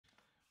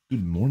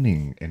Good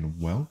morning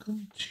and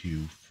welcome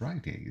to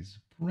Friday's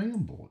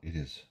Bramble. It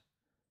is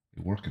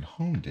a work and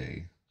home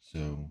day,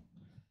 so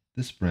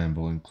this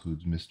Bramble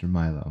includes Mr.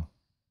 Milo.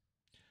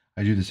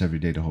 I do this every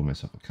day to hold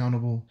myself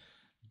accountable,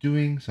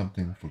 doing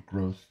something for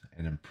growth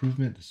and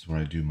improvement. This is where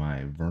I do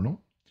my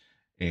vernal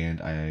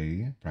and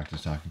I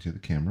practice talking to the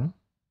camera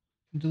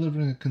and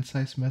delivering a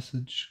concise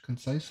message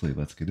concisely.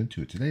 Let's get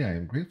into it. Today I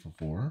am grateful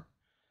for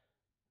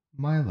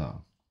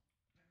Milo.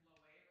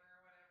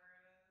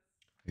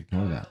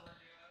 Ignore that.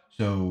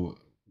 So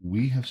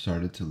we have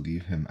started to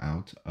leave him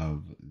out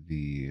of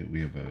we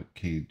have a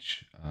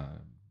cage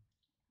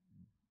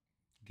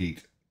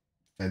gate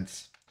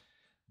fence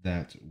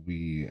that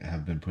we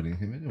have been putting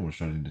him in, and we're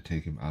starting to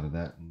take him out of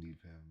that and leave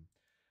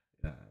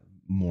him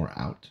more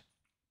out.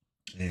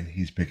 And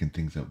he's picking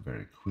things up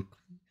very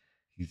quickly.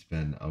 He's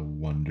been a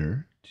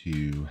wonder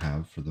to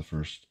have for the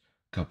first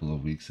couple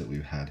of weeks that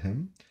we've had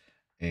him.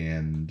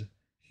 And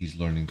he's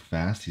learning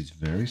fast. He's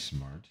very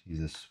smart.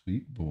 He's a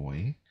sweet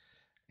boy.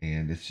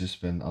 And it's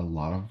been a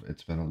lot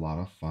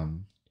of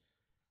fun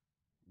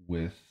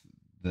with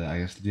I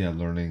guess, yeah,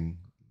 learning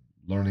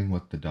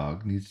what the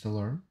dog needs to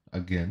learn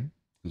again,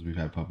 because we've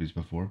had puppies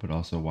before, but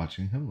also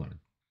watching him learn.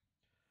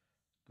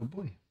 Good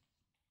boy.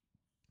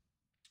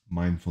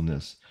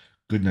 Mindfulness.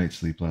 Good night's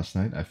sleep last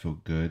night. I feel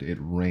good. It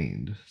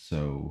rained,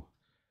 so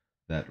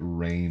that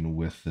rain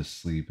with the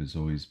sleep has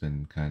always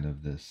been kind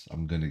of this,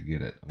 I'm gonna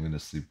get it. I'm gonna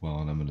sleep well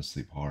and I'm gonna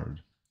sleep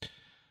hard.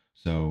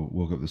 So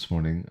woke up this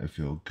morning. I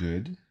feel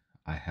good.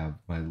 I have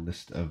my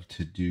list of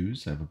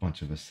to-dos. I have a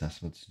bunch of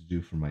assessments to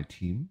do for my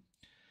team,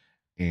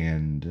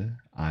 and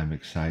I'm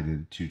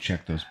excited to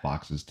check those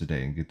boxes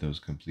today and get those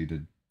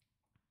completed,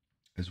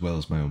 as well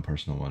as my own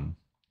personal one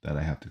that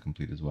I have to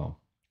complete as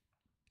well.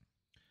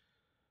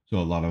 So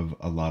a lot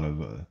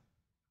of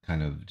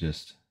kind of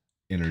just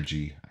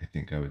energy. I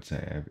think I would say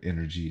I have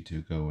energy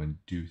to go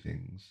and do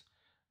things,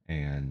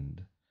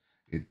 and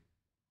it.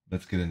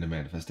 Let's get into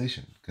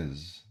manifestation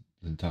because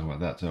we're talking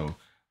about that. So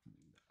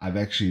I've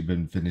actually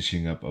been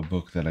finishing up a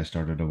book that I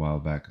started a while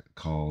back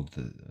called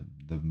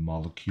the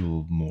Molecule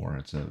of More.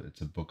 It's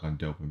a book on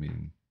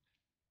dopamine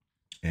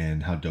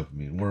and how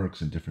dopamine works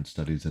and different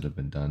studies that have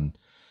been done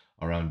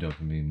around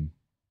dopamine.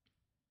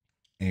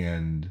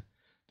 And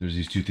there's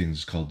these two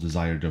things called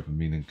desire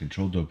dopamine and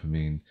control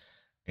dopamine.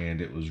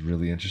 And it was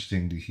really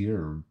interesting to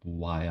hear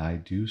why I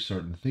do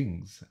certain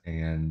things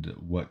and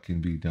what can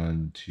be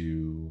done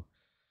to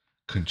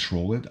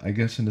control it, I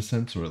guess, in a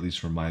sense, or at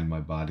least remind my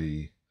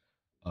body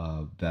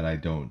that I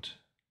don't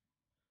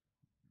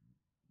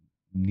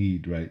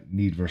need, right?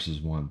 Need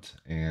versus want,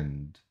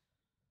 and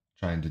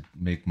trying to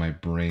make my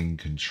brain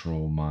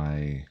control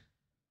my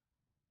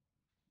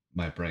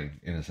brain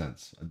in a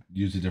sense. I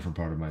use a different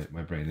part of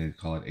my brain. They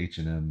call it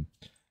H&M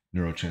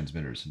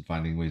neurotransmitters, and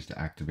finding ways to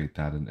activate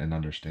that and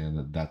understand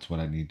that that's what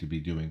I need to be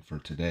doing for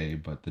today,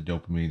 but the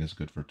dopamine is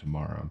good for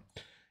tomorrow,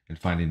 and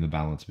finding the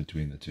balance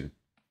between the two.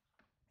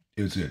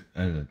 It was good.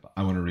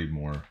 I want to read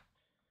more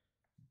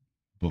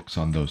books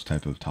on those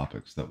type of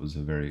topics. That was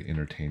a very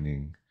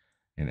entertaining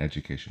and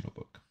educational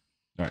book.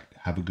 All right.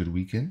 Have a good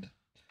weekend.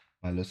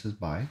 Milo says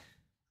bye.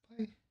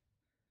 Bye.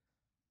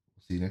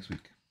 We'll see you next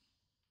week.